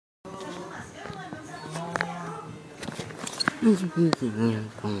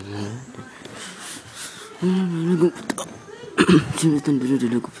Jembatan biru di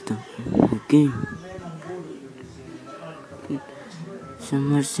lagu petang. Oke.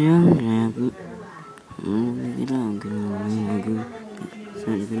 Selamat siang, aku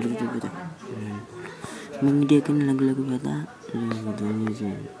menyediakan lagu-lagu batak.